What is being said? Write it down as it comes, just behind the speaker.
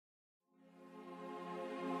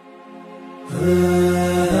Assalamu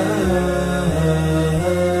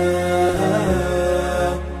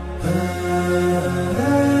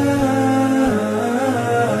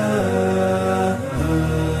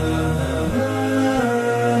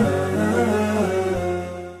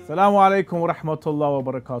alaikum wa rahmatullahi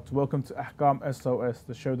wa barakatuh. Welcome to Ahkam SOS,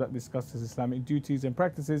 the show that discusses Islamic duties and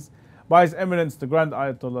practices by His Eminence, the Grand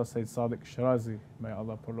Ayatollah Sayed Sadiq Shirazi. May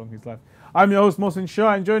Allah prolong his life. I'm your host, Mohsin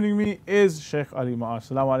Shah, and joining me is Sheikh Ali Ma'ash.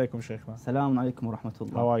 Assalamu alaikum, Sheikhna. Assalamu alaikum wa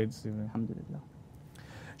rahmatullah. How are you this evening? Alhamdulillah.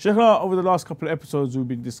 Sheikhna, over the last couple of episodes, we've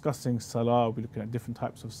been discussing Salah. We've been looking at different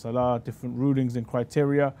types of Salah, different rulings and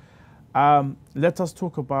criteria. Let us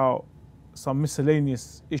talk about some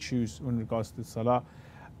miscellaneous issues in regards to Salah.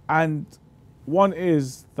 And one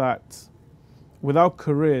is that without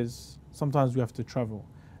careers, sometimes we have to travel.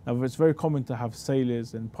 Now, it's very common to have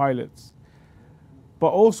sailors and pilots, but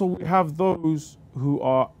also we have those who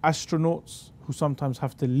are astronauts who sometimes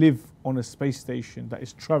have to live on a space station that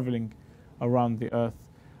is traveling around the Earth.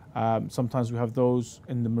 Sometimes we have those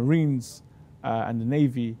in the Marines and the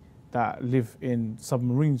Navy that live in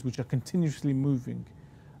submarines which are continuously moving.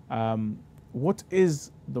 What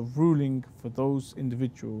is the ruling for those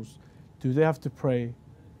individuals? Do they have to pray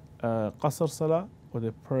qasr salah or they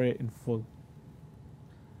pray in full?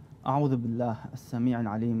 أعوذ بالله السميع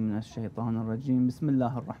العليم من الشيطان الرجيم بسم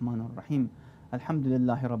الله الرحمن الرحيم الحمد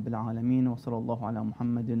لله رب العالمين وصلى الله على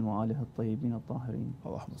محمد وآله الطيبين الطاهرين.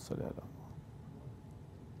 اللهم صل على.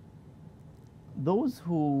 Those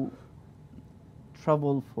who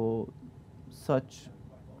travel for such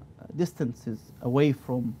distances away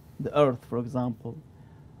from the earth, for example,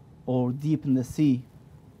 or deep in the sea,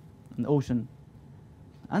 in the ocean,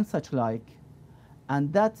 and such like,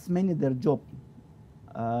 and that's mainly their job.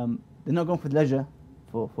 They're not going for leisure,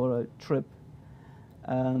 for a trip,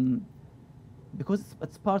 because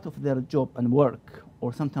it's part of their job and work,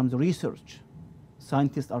 or sometimes research.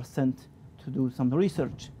 Scientists are sent to do some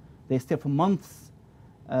research. They stay for months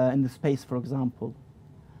in the space, for example.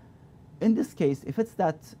 In this case, if it's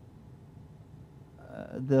that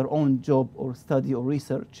their own job or study or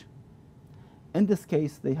research, in this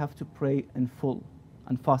case they have to pray in full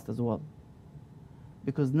and fast as well,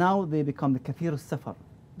 because now they become the kathir al-safar,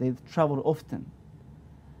 they travel often.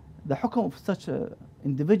 The hukum of such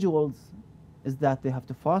individuals is that they have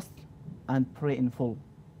to fast and pray in full.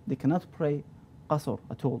 They cannot pray qasr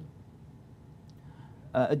at all.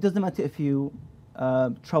 It doesn't matter if you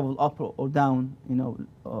travel up or down, you know,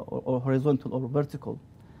 or horizontal or vertical.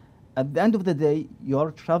 At the end of the day, you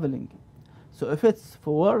are traveling. So if it's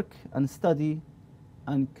for work and study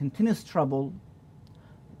and continuous travel,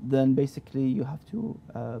 then basically you have to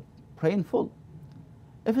pray in full.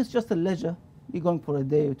 If it's just a leisure, you're going for a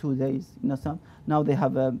day or 2 days, you know, now they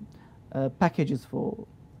have packages for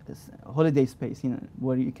holiday space, you know,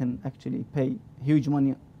 where you can actually pay huge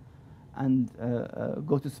money and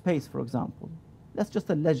go to space, for example. That's just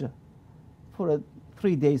a leisure for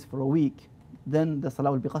 3 days, for a week. Then the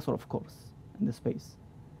salah will be qasr, of course, in the space.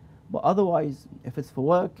 But otherwise, if it's for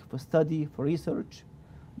work, for study, for research,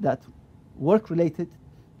 that work-related,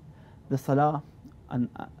 the salah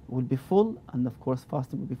will be full, and of course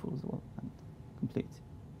fasting will be full as well, and complete.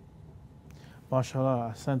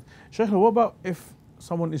 MashaAllah, ahsan. Shaykh, what about if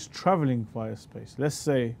someone is traveling via space? Let's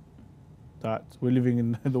say that we're living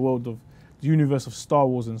in the world of the universe of Star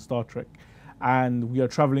Wars and Star Trek, and we are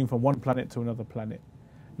traveling from one planet to another planet.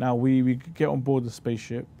 Now we get on board the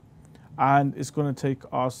spaceship, and it's going to take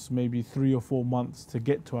us maybe 3 or 4 months to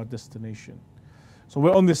get to our destination. So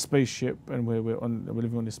we're on this spaceship, and we're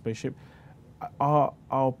living on this spaceship. Are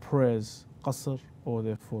our prayers qasr or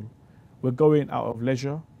they're full? We're going out of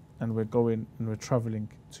leisure, and we're traveling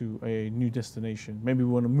to a new destination. Maybe we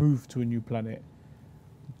want to move to a new planet.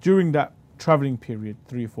 During that traveling period,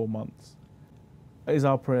 3 or 4 months, is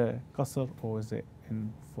our prayer qasr or is it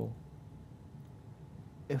in full?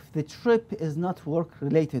 If the trip is not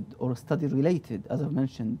work-related or study-related, as I've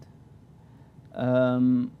mentioned,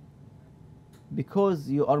 because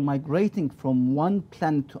you are migrating from one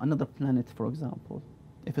planet to another planet, for example,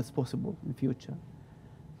 if it's possible in future,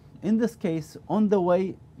 in this case, on the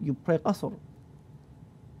way, you pray qasr.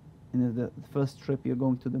 In the first trip, you're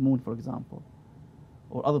going to the moon, for example,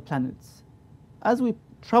 or other planets. As we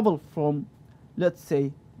travel from, let's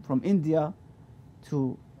say, from India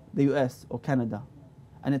to the US or Canada,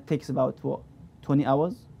 and it takes about, what, 20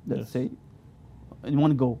 hours, let's say, in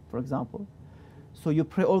one go, for example. So you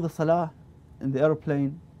pray all the salah in the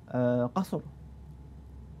airplane, qasr.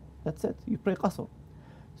 That's it, you pray qasr.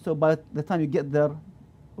 So by the time you get there,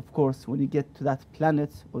 of course, when you get to that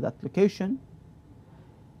planet or that location,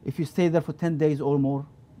 if you stay there for 10 days or more,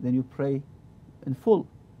 then you pray in full.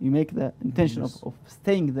 you make the intention Yes. of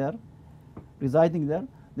staying there, residing there,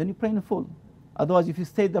 then you pray in full. Otherwise, if you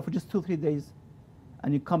stay there for just 2-3 days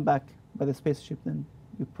and you come back by the spaceship, then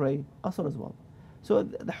you pray qasr as well. So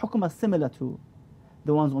the hukum is similar to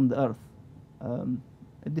the ones on the earth.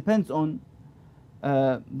 It depends on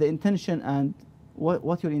the intention and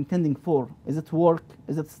what you're intending for. Is it work,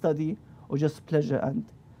 is it study, or just pleasure and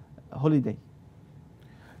holiday?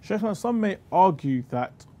 Shaykhna, some may argue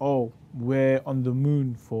that, oh, we're on the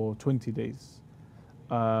moon for 20 days.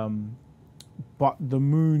 But the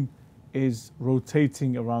moon is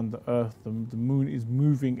rotating around the earth. The moon is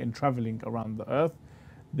moving and traveling around the earth.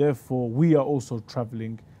 Therefore, we are also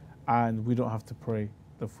traveling and we don't have to pray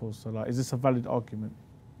the full salah. Is this a valid argument?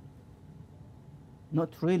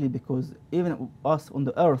 Not really, because even us on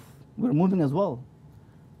the earth, we're moving as well.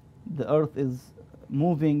 The earth is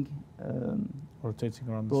moving, Rotating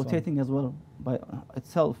around the sun. rotating as well by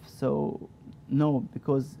itself. So no,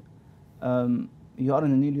 because you are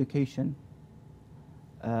in a new location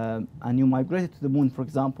and you migrated to the moon, for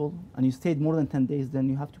example, and you stayed more than 10 days, then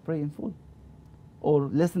you have to pray in full. Or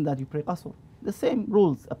less than that, you pray qasr. The same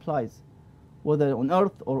rules applies, whether on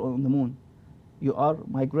earth or on the moon. You are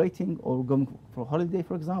migrating or going for a holiday,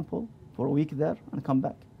 for example, for a week there and come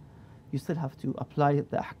back. You still have to apply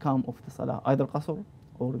the ahkam of the salah, either qasr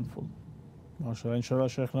or in full. MashaAllah, inshallah,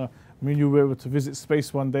 Shaykhna. I mean, you'll be able to visit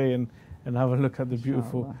space one day and have a look at the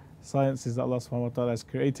beautiful Inshallah. sciences that Allah subhanahu wa ta'ala has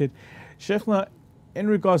created. Shaykhna, in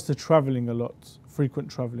regards to traveling a lot, frequent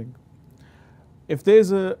traveling, if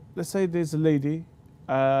there's let's say there's a lady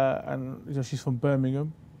and you know, she's from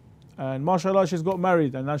Birmingham and mashallah she's got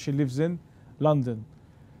married and now she lives in London,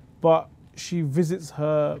 but she visits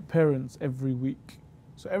her parents every week.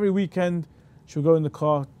 So every weekend she'll go in the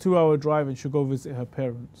car, 2-hour drive, and she'll go visit her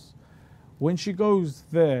parents. When she goes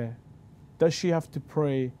there, does she have to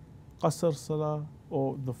pray qasr salah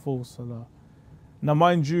or the full salah? Now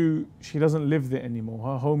mind you, she doesn't live there anymore.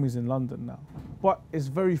 Her home is in London now. But it's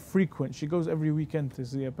very frequent. She goes every weekend to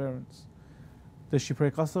see her parents. Does she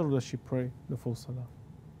pray qasr or does she pray the full salah?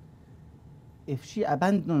 If she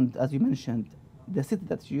abandoned, as you mentioned, the city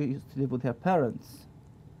that she used to live with her parents,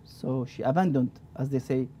 so she abandoned, as they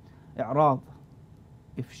say, i'rad.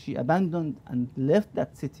 If she abandoned and left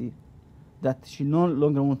that city, that she no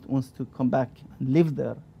longer wants to come back and live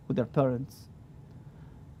there with her parents,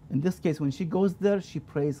 in this case, when she goes there, she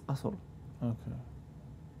prays qasr. Okay.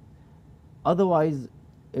 Otherwise,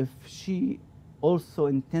 if she also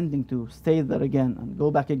intending to stay there again and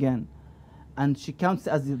go back again, and she counts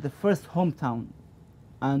as the first hometown,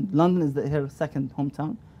 and London is her second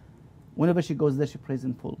hometown, whenever she goes there, she prays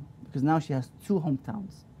in full, because now she has 2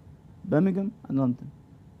 hometowns, Birmingham and London.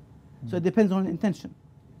 So it depends on her intention.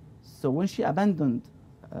 So when she abandoned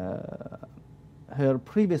her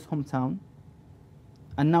previous hometown,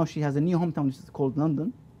 and now she has a new hometown which is called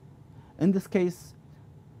London, in this case,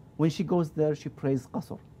 when she goes there, she prays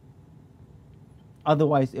qasr.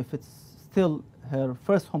 Otherwise, if it's still her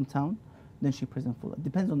first hometown, then she prays in full. It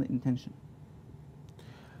depends on the intention.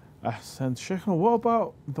 Ahsan. Shaykhna, what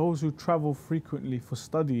about those who travel frequently for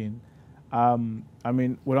studying? I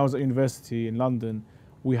mean, when I was at university in London,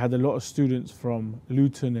 we had a lot of students from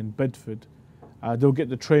Luton and Bedford. They'll get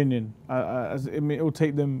the training. It will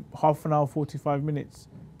take them half an hour, 45 minutes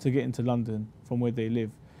to get into London from where they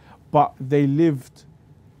live. But they lived,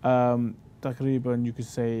 takriban, you could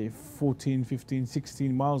say 14, 15,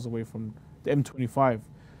 16 miles away from the M25.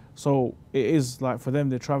 So it is like for them,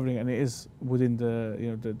 they're traveling and it is within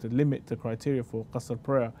the limit, the criteria for qasr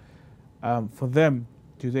prayer. For them,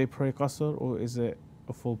 do they pray qasr or is it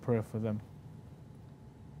a full prayer for them?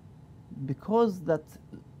 Because that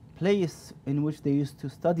place in which they used to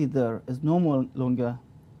study there is no longer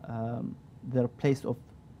their place of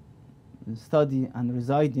study and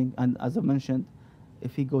residing, and as I mentioned,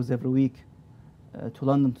 if he goes every week to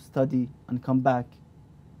London to study and come back,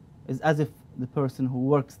 is as if the person who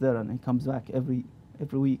works there and he comes back every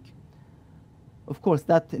week. Of course,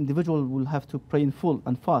 that individual will have to pray in full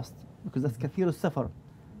and fast, because that's kathiru safar,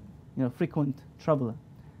 frequent traveler,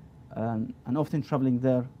 and often traveling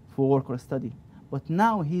there for work or study. But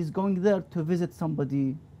now he's going there to visit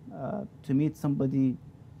somebody, to meet somebody.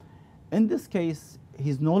 In this case,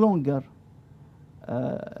 he's no longer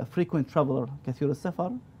a frequent traveler, kathir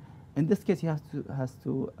safar. In this case, he has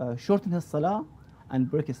to shorten his salah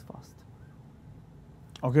and break his fast.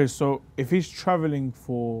 Okay, so if he's traveling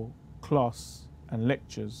for class and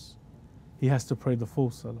lectures, he has to pray the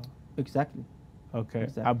full salah. Exactly. Okay,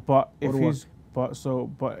 Exactly. but if Or he's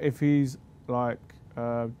but if he's like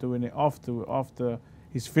doing it after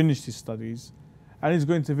he's finished his studies, and he's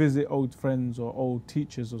going to visit old friends or old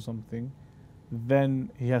teachers or something, then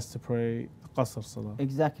he has to pray Qasr Salah.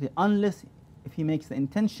 Exactly, unless if he makes the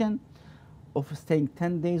intention of staying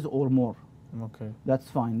 10 days or more. Okay. That's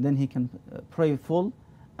fine. Then he can pray full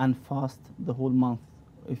and fast the whole month,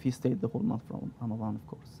 if he stayed the whole month from Ramadan, of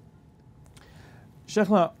course.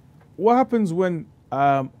 Shaykhna, what happens when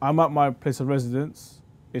I'm at my place of residence?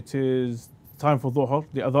 It is time for Dhuhr,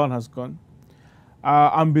 the Adhan has gone.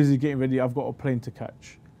 I'm busy getting ready, I've got a plane to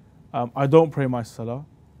catch. I don't pray my Salah.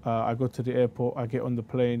 I go to the airport, I get on the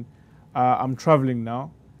plane. I'm traveling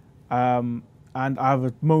now, and I have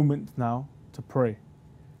a moment now to pray.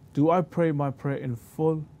 Do I pray my prayer in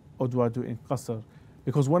full or do I do it in Qasr?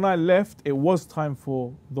 Because when I left, it was time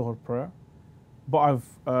for Dhuhr prayer, but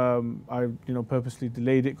I purposely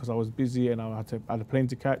delayed it because I was busy and I had a plane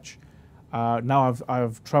to catch. Now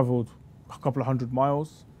I've traveled a couple of 100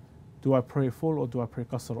 miles. Do I pray full or do I pray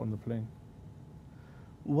Qasr on the plane?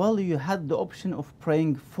 Well, you had the option of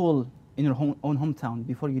praying full in your own hometown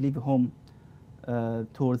before you leave home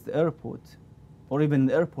towards the airport, or even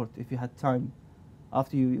the airport if you had time.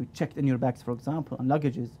 After you checked in your bags, for example, and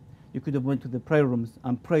luggages, you could have went to the prayer rooms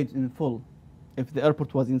and prayed in full. If the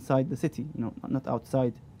airport was inside the city, not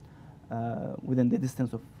outside, within the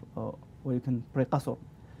distance of where you can pray Qasr.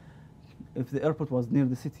 If the airport was near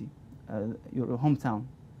the city, your hometown,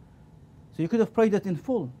 so you could have prayed it in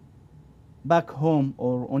full, back home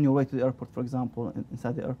or on your way to the airport, for example,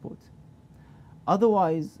 inside the airport.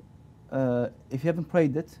 Otherwise, if you haven't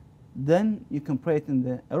prayed it, then you can pray it in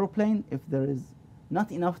the aeroplane if there is not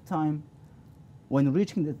enough time when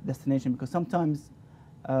reaching the destination, because sometimes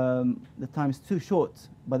the time is too short.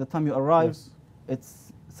 By the time you arrive, Yes.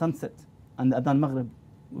 it's sunset and Adhan Maghrib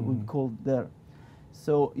will be called there.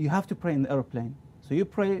 So you have to pray in the airplane. So you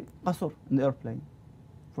pray Qasr in the airplane,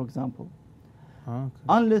 for example. Okay.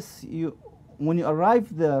 Unless when you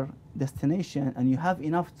arrive there, destination, and you have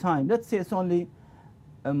enough time, let's say it's only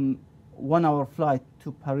 1 hour flight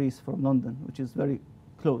to Paris from London, which is very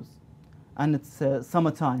close, and it's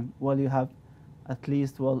summertime, well, you have at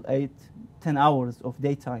least 8-10 hours of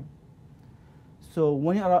daytime. So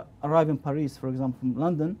when you arrive in Paris, for example, from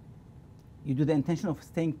London, you do the intention of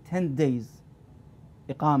staying 10 days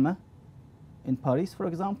iqamah in Paris, for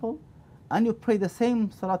example, and you pray the same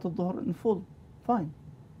Salatul Dhuhr in full, fine,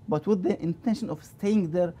 but with the intention of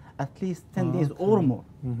staying there at least 10 days or more.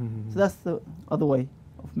 So that's the other way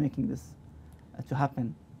of making this to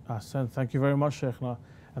happen. Ahsan, thank you very much, Shaykhna.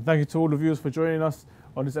 And thank you to all the viewers for joining us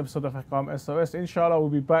on this episode of Ahkam SOS. Inshallah, we'll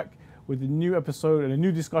be back with a new episode and a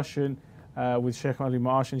new discussion with Shaykh Ali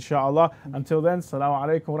Ma'ash, inshallah. Until then, Assalamu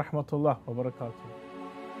alaikum wa rahmatullah wa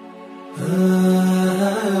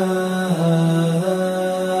barakatuh.